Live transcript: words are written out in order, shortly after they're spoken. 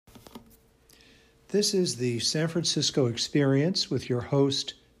This is the San Francisco Experience with your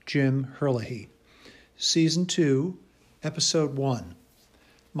host, Jim Herlihy. Season 2, Episode 1.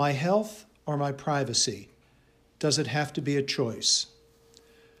 My health or my privacy? Does it have to be a choice?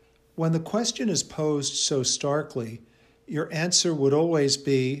 When the question is posed so starkly, your answer would always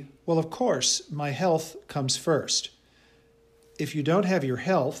be, well, of course, my health comes first. If you don't have your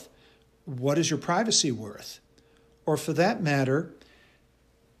health, what is your privacy worth? Or for that matter,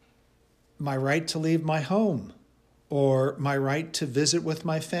 my right to leave my home, or my right to visit with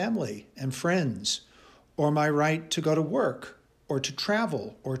my family and friends, or my right to go to work, or to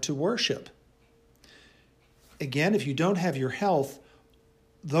travel, or to worship. Again, if you don't have your health,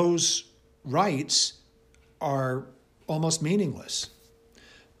 those rights are almost meaningless.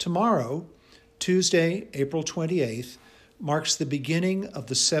 Tomorrow, Tuesday, April 28th, marks the beginning of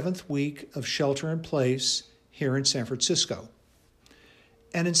the 7th week of shelter in place here in San Francisco.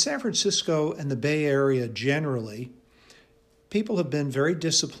 And in San Francisco and the Bay Area generally, people have been very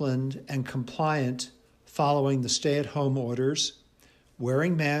disciplined and compliant following the stay-at-home orders,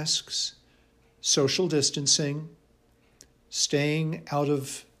 wearing masks, social distancing, staying out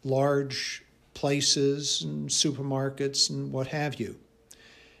of large places and supermarkets and what have you.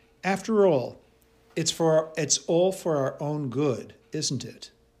 After all, it's all for our own good, isn't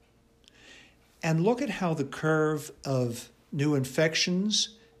it? And look at how the curve of new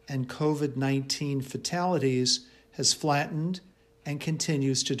infections and COVID-19 fatalities has flattened and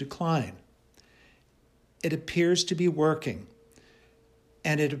continues to decline. It appears to be working,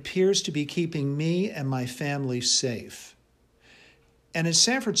 and it appears to be keeping me and my family safe. And in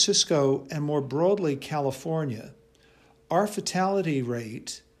San Francisco and more broadly California, our fatality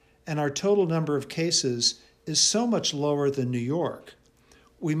rate and our total number of cases is so much lower than New York.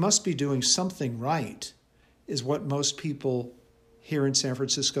 We must be doing something right, is what most people here in San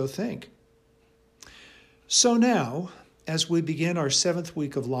Francisco think. So now, as we begin our 7th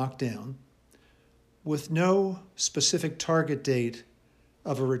week of lockdown, with no specific target date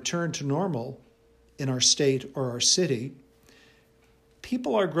of a return to normal in our state or our city,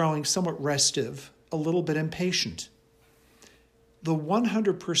 people are growing somewhat restive, a little bit impatient. The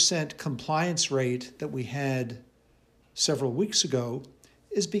 100% compliance rate that we had several weeks ago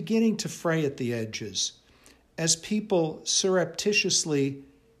is beginning to fray at the edges, as people surreptitiously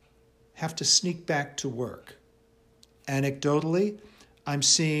have to sneak back to work. Anecdotally, I'm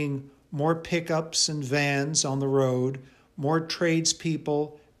seeing more pickups and vans on the road, more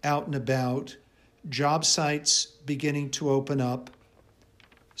tradespeople out and about, job sites beginning to open up.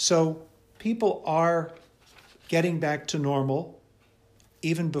 So people are getting back to normal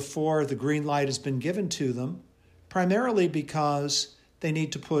even before the green light has been given to them, primarily because they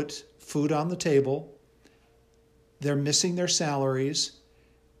need to put food on the table. They're missing their salaries,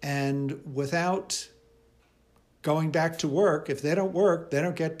 and without going back to work, if they don't work, they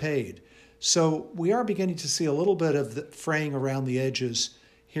don't get paid. So we are beginning to see a little bit of the fraying around the edges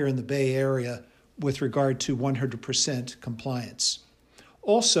here in the Bay Area with regard to 100% compliance.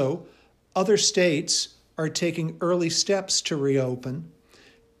 Also, other states are taking early steps to reopen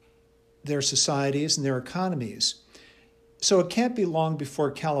their societies and their economies. So it can't be long before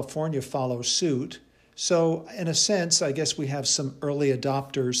California follows suit. So in a sense, I guess we have some early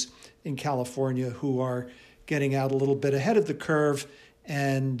adopters in California who are getting out a little bit ahead of the curve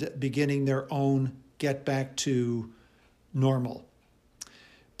and beginning their own get back to normal.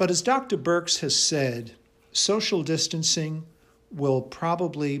 But as Dr. Birx has said, social distancing will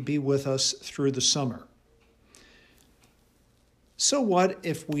probably be with us through the summer. So what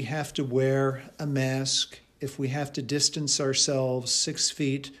if we have to wear a mask, if we have to distance ourselves 6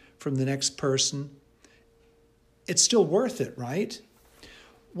 feet from the next person? It's still worth it, right?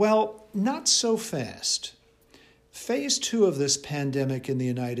 Well, not so fast. Phase 2 of this pandemic in the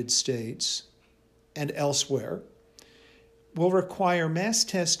United States and elsewhere will require mass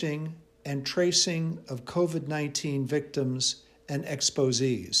testing and tracing of COVID-19 victims and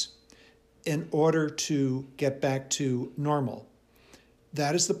exposees in order to get back to normal.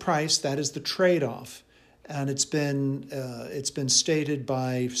 That is the price, that is the trade-off. And it's been stated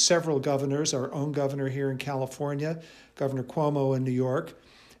by several governors, our own governor here in California, Governor Cuomo in New York,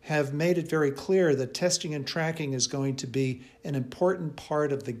 have made it very clear that testing and tracking is going to be an important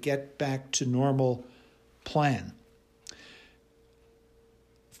part of the get back to normal plan.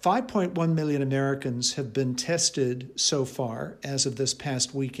 5.1 million Americans have been tested so far as of this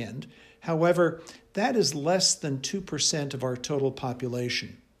past weekend. However, that is less than 2% of our total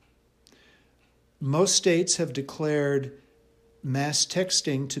population. Most states have declared mass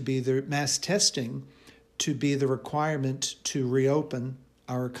testing to be the requirement to reopen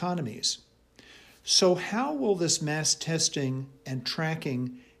our economies. So how will this mass testing and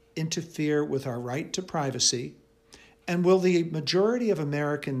tracking interfere with our right to privacy? And will the majority of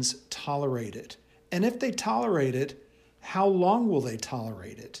Americans tolerate it? And if they tolerate it, how long will they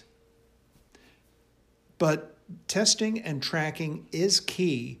tolerate it? But testing and tracking is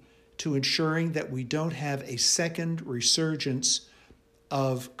key to ensuring that we don't have a second resurgence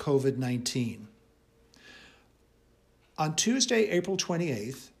of COVID-19. On Tuesday, April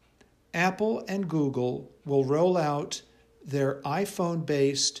 28th, Apple and Google will roll out their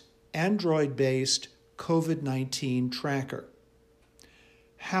iPhone-based, Android-based COVID-19 tracker.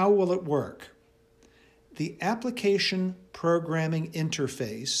 How will it work? The Application Programming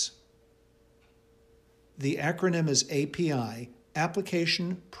Interface, the acronym is API,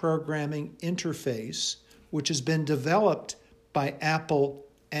 Application Programming Interface, which has been developed by Apple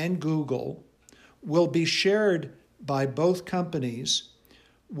and Google, will be shared by both companies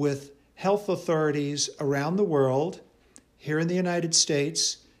with health authorities around the world, here in the United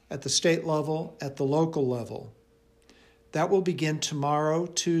States, at the state level, at the local level. That will begin tomorrow,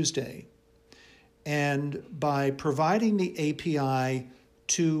 Tuesday. And by providing the API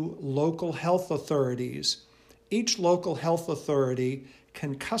to local health authorities, each local health authority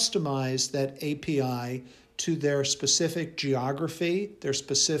can customize that API to their specific geography, their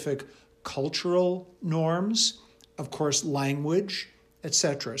specific cultural norms, of course, language,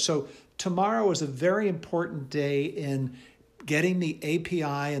 etc. So tomorrow is a very important day in getting the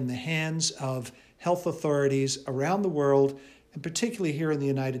API in the hands of health authorities around the world, and particularly here in the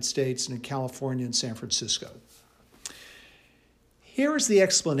United States and in California and San Francisco. Here is the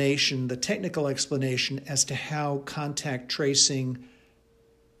explanation, the technical explanation as to how contact tracing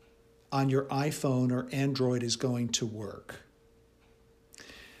on your iPhone or Android is going to work.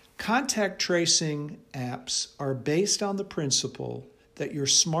 Contact tracing apps are based on the principle that your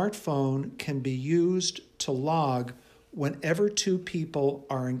smartphone can be used to log whenever two people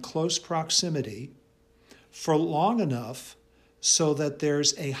are in close proximity for long enough so that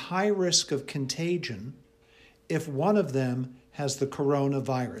there's a high risk of contagion if one of them has the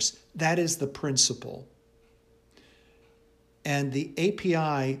coronavirus. That is the principle. And the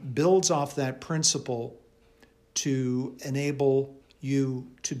API builds off that principle to enable you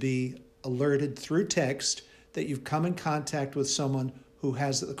to be alerted through text that you've come in contact with someone who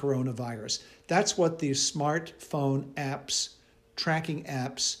has the coronavirus. That's what these smartphone apps, tracking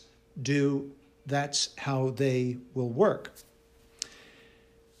apps, do. That's how they will work.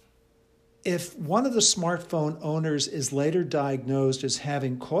 If one of the smartphone owners is later diagnosed as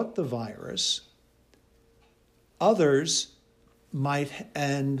having caught the virus, others might,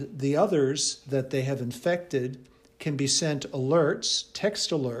 and the others that they have infected can be sent alerts,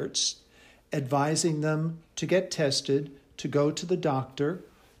 text alerts, advising them to get tested, to go to the doctor,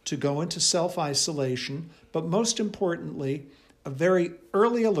 to go into self-isolation, but most importantly, a very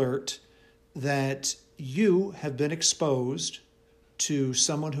early alert that you have been exposed to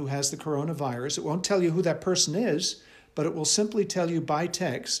someone who has the coronavirus. It won't tell you who that person is, but it will simply tell you by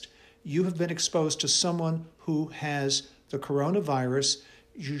text, you have been exposed to someone who has the coronavirus.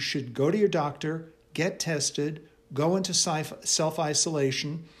 You should go to your doctor, get tested, go into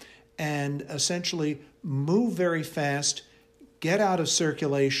self-isolation, and essentially move very fast, get out of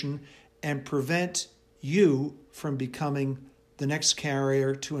circulation, and prevent you from becoming the next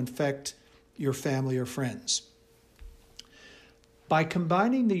carrier to infect your family or friends. By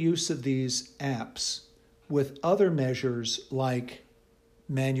combining the use of these apps with other measures like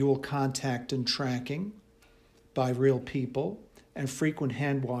manual contact and tracking by real people and frequent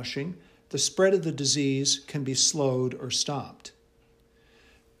hand washing, the spread of the disease can be slowed or stopped.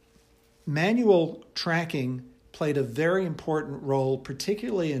 Manual tracking played a very important role,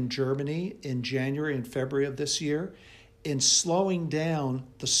 particularly in Germany in January and February of this year, in slowing down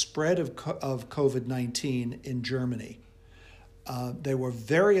the spread of COVID-19 in Germany. They were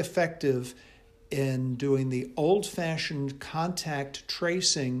very effective in doing the old-fashioned contact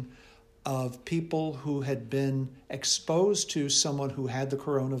tracing of people who had been exposed to someone who had the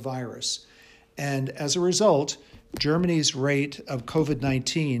coronavirus. And as a result, Germany's rate of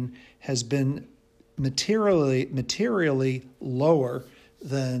COVID-19 has been materially lower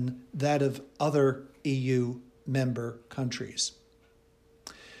than that of other EU member countries.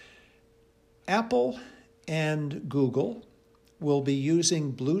 Apple and Google will be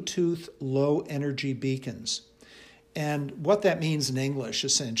using Bluetooth low energy beacons. And what that means in English,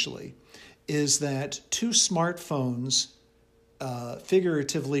 essentially, is that two smartphones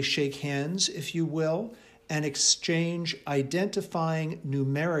figuratively shake hands, if you will, and exchange identifying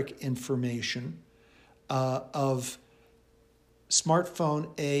numeric information of smartphone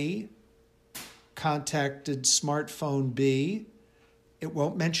A contacted smartphone be. It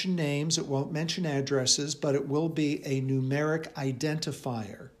won't mention names, it won't mention addresses, but it will be a numeric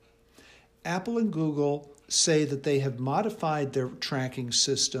identifier. Apple and Google say that they have modified their tracking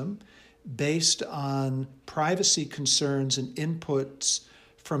system based on privacy concerns and inputs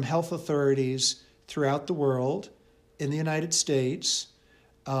from health authorities throughout the world, in the United States,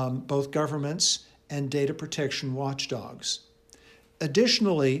 both governments and data protection watchdogs.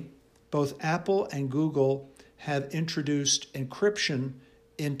 Additionally, both Apple and Google have introduced encryption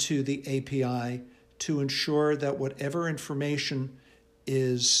into the API to ensure that whatever information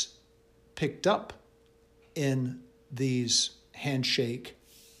is picked up in these handshake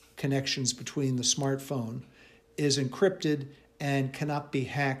connections between the smartphone is encrypted and cannot be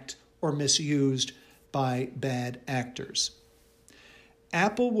hacked or misused by bad actors.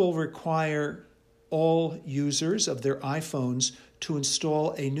 Apple will require all users of their iPhones to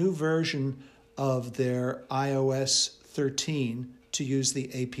install a new version of their iOS 13 to use the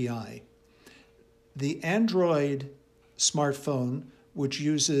API. The Android smartphone, which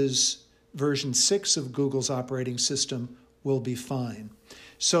uses version 6 of Google's operating system, will be fine.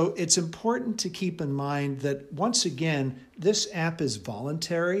 So it's important to keep in mind that, once again, this app is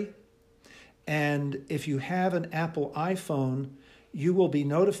voluntary. And if you have an Apple iPhone, you will be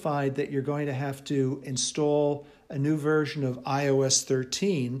notified that you're going to have to install a new version of iOS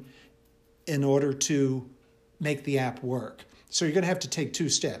 13 in order to make the app work. So you're going to have to take two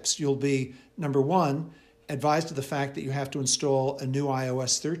steps. You'll be, number one, advised of the fact that you have to install a new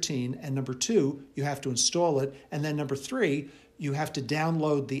iOS 13, and number two, you have to install it, and then number three, you have to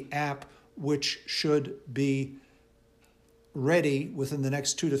download the app, which should be ready within the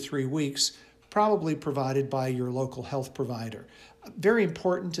next 2 to 3 weeks, probably provided by your local health provider. Very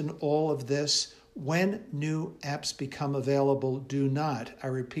important in all of this, when new apps become available, do not, I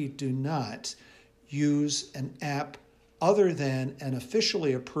repeat, do not use an app other than an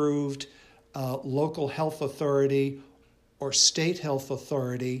officially approved local health authority or state health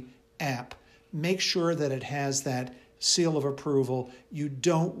authority app. Make sure that it has that seal of approval. You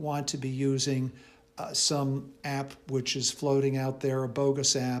don't want to be using some app which is floating out there, a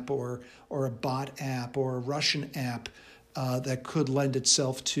bogus app or a bot app or a Russian app that could lend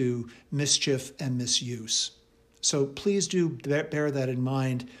itself to mischief and misuse. So please do bear that in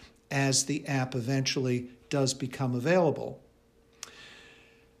mind as the app eventually does become available.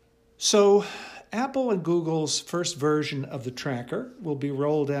 So Apple and Google's first version of the tracker will be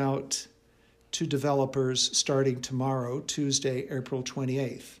rolled out to developers starting tomorrow, Tuesday, April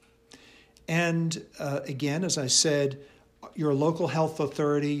 28th. And again, as I said, your local health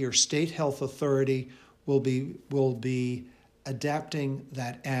authority, your state health authority will be adapting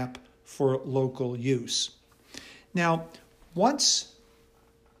that app for local use. Now, once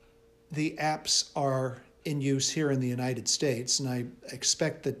the apps are in use here in the United States, and I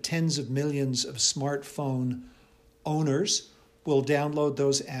expect that tens of millions of smartphone owners will download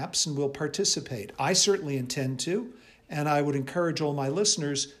those apps and will participate. I certainly intend to, and I would encourage all my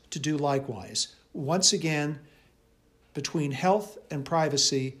listeners to do likewise. Once again, between health and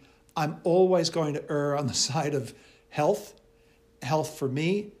privacy, I'm always going to err on the side of health. Health for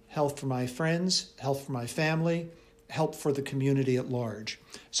me, health for my friends, health for my family, health for the community at large.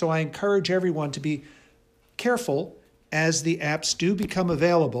 So I encourage everyone to be careful as the apps do become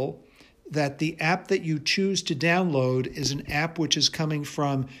available, that the app that you choose to download is an app which is coming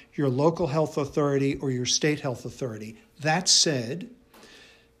from your local health authority or your state health authority. That said,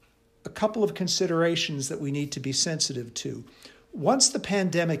 a couple of considerations that we need to be sensitive to. Once the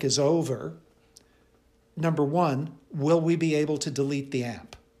pandemic is over, number one, will we be able to delete the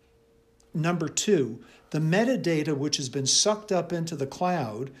app? Number two, the metadata which has been sucked up into the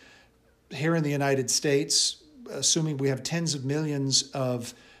cloud here in the United States, assuming we have tens of millions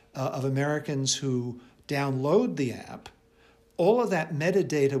of Americans who download the app, all of that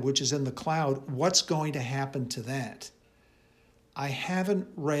metadata which is in the cloud, what's going to happen to that? I haven't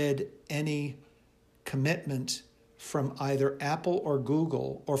read any commitment from either Apple or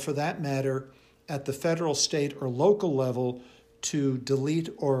Google, or for that matter, at the federal, state, or local level, to delete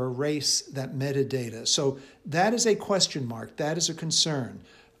or erase that metadata. So that is a question mark. That is a concern.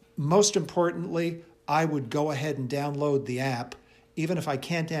 Most importantly, I would go ahead and download the app, even if I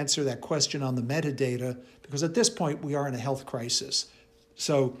can't answer that question on the metadata, because at this point we are in a health crisis.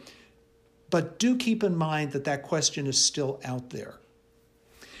 So, but do keep in mind that that question is still out there.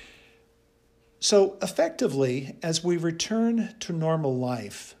 So effectively, as we return to normal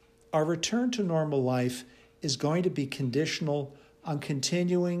life, our return to normal life is going to be conditional on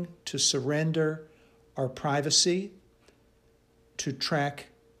continuing to surrender our privacy to track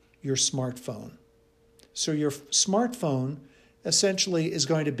your smartphone. So your smartphone essentially is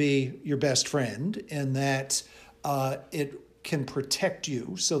going to be your best friend in that it can protect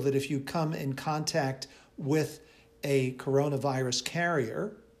you so that if you come in contact with a coronavirus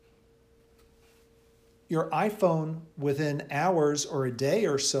carrier, your iPhone within hours or a day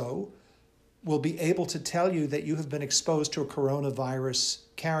or so will be able to tell you that you have been exposed to a coronavirus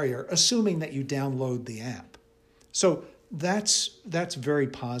carrier, assuming that you download the app. So that's very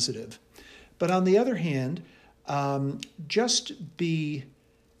positive. But on the other hand, just be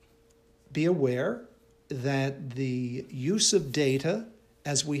aware that the use of data,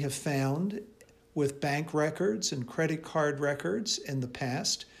 as we have found with bank records and credit card records in the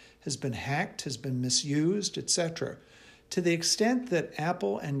past, has been hacked, has been misused, etc. To the extent that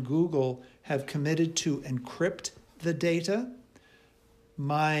Apple and Google have committed to encrypt the data,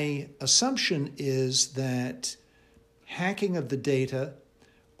 my assumption is that hacking of the data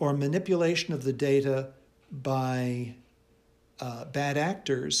or manipulation of the data by bad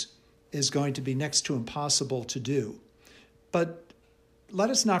actors is going to be next to impossible to do. But let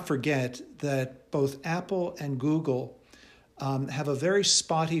us not forget that both Apple and Google have a very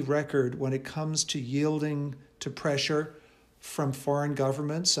spotty record when it comes to yielding to pressure from foreign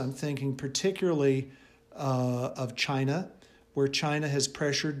governments. I'm thinking particularly of China, where China has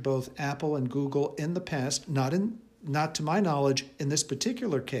pressured both Apple and Google in the past, not to my knowledge in this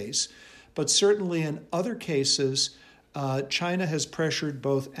particular case, but certainly in other cases, China has pressured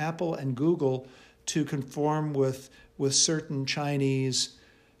both Apple and Google to conform with certain Chinese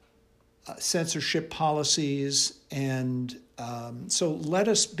censorship policies. And so let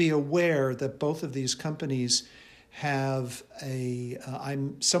us be aware that both of these companies have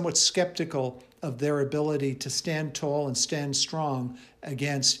I'm somewhat skeptical of their ability to stand tall and stand strong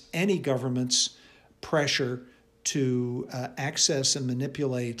against any government's pressure to access and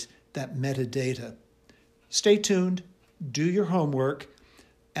manipulate that metadata. Stay tuned, do your homework,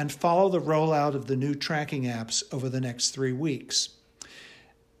 and follow the rollout of the new tracking apps over the next 3 weeks.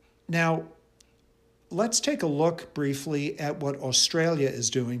 Now, let's take a look briefly at what Australia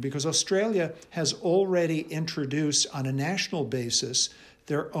is doing, because Australia has already introduced on a national basis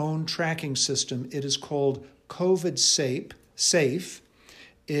their own tracking system. It is called COVID Safe.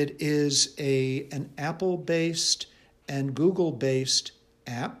 It is an Apple-based and Google-based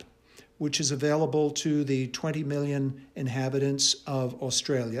app, which is available to the 20 million inhabitants of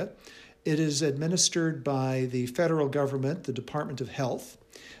Australia. It is administered by the federal government, the Department of Health.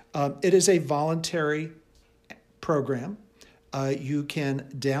 It is a voluntary program. You can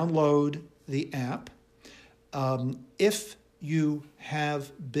download the app. If you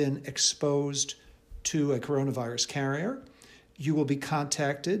have been exposed to a coronavirus carrier, you will be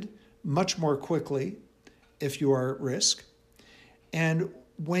contacted much more quickly if you are at risk. And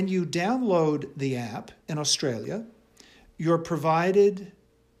when you download the app in Australia, you're provided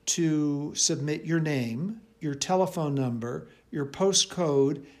to submit your name, your telephone number, your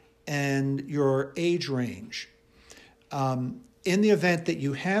postcode, and your age range. In the event that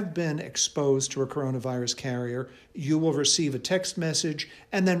you have been exposed to a coronavirus carrier, you will receive a text message,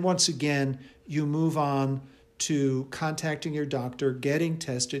 and then once again, you move on to contacting your doctor, getting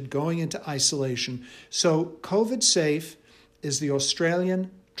tested, going into isolation. So COVID Safe is the Australian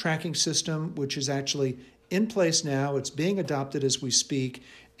tracking system, which is actually in place now. It's being adopted as we speak.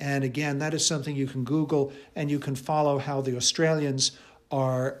 And again, that is something you can Google, and you can follow how the Australians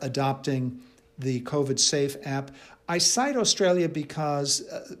are adopting the COVID Safe app. I cite Australia because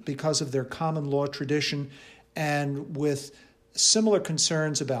of their common law tradition and with similar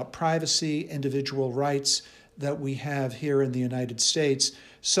concerns about privacy, individual rights that we have here in the United States.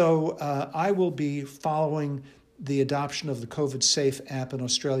 So I will be following the adoption of the COVID Safe app in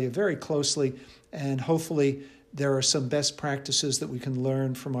Australia very closely, and hopefully there are some best practices that we can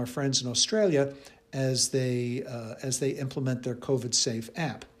learn from our friends in Australia as they implement their COVID Safe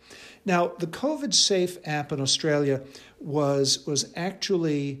app. Now, the COVID Safe app in Australia was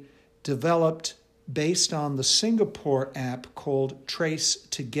actually developed based on the Singapore app called Trace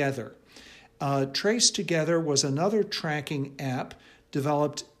Together. Trace Together was another tracking app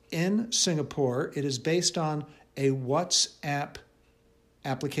developed in Singapore. It is based on a WhatsApp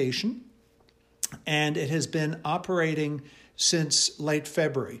application, and it has been operating since late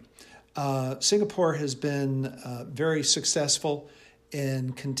February. Singapore has been very successful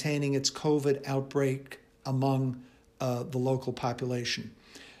in containing its COVID outbreak among the local population.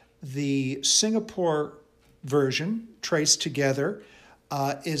 The Singapore version, Trace Together,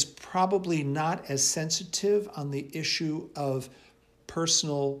 is probably not as sensitive on the issue of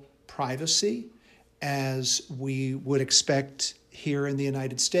personal privacy as we would expect here in the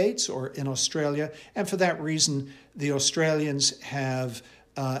United States or in Australia. And for that reason, the Australians have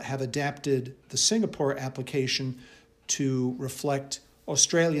adapted the Singapore application to reflect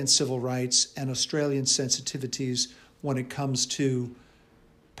Australian civil rights and Australian sensitivities when it comes to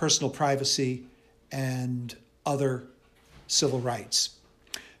personal privacy and other civil rights.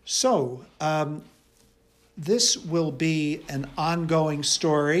 So this will be an ongoing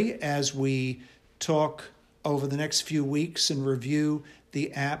story as we talk over the next few weeks and review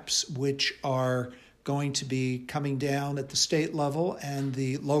the apps which are going to be coming down at the state level and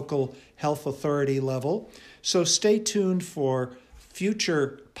the local health authority level. So stay tuned for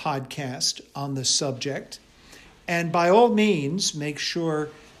future podcasts on this subject. And by all means, make sure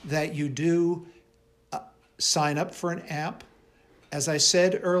that you do sign up for an app. As I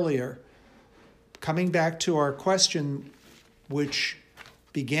said earlier, coming back to our question which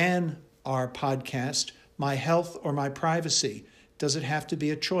began our podcast, my health or my privacy, does it have to be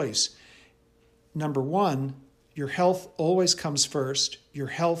a choice? Number one, your health always comes first. Your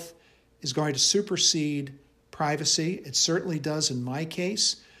health is going to supersede privacy. It certainly does in my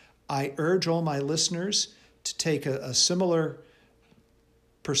case. I urge all my listeners to take a similar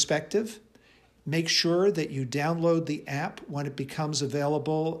perspective. Make sure that you download the app when it becomes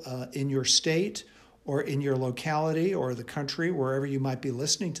available in your state or in your locality or the country, wherever you might be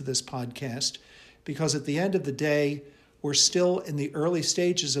listening to this podcast, because at the end of the day, we're still in the early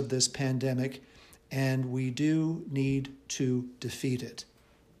stages of this pandemic, and we do need to defeat it.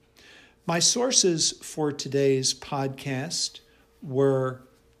 My sources for today's podcast were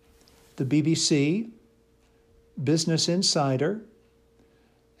the BBC, Business Insider,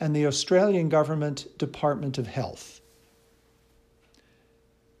 and the Australian Government Department of Health.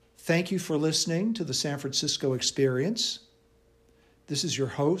 Thank you for listening to the San Francisco Experience. This is your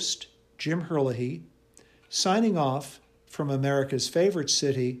host, Jim Herlihy, signing off from America's favorite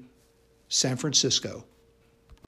city, San Francisco.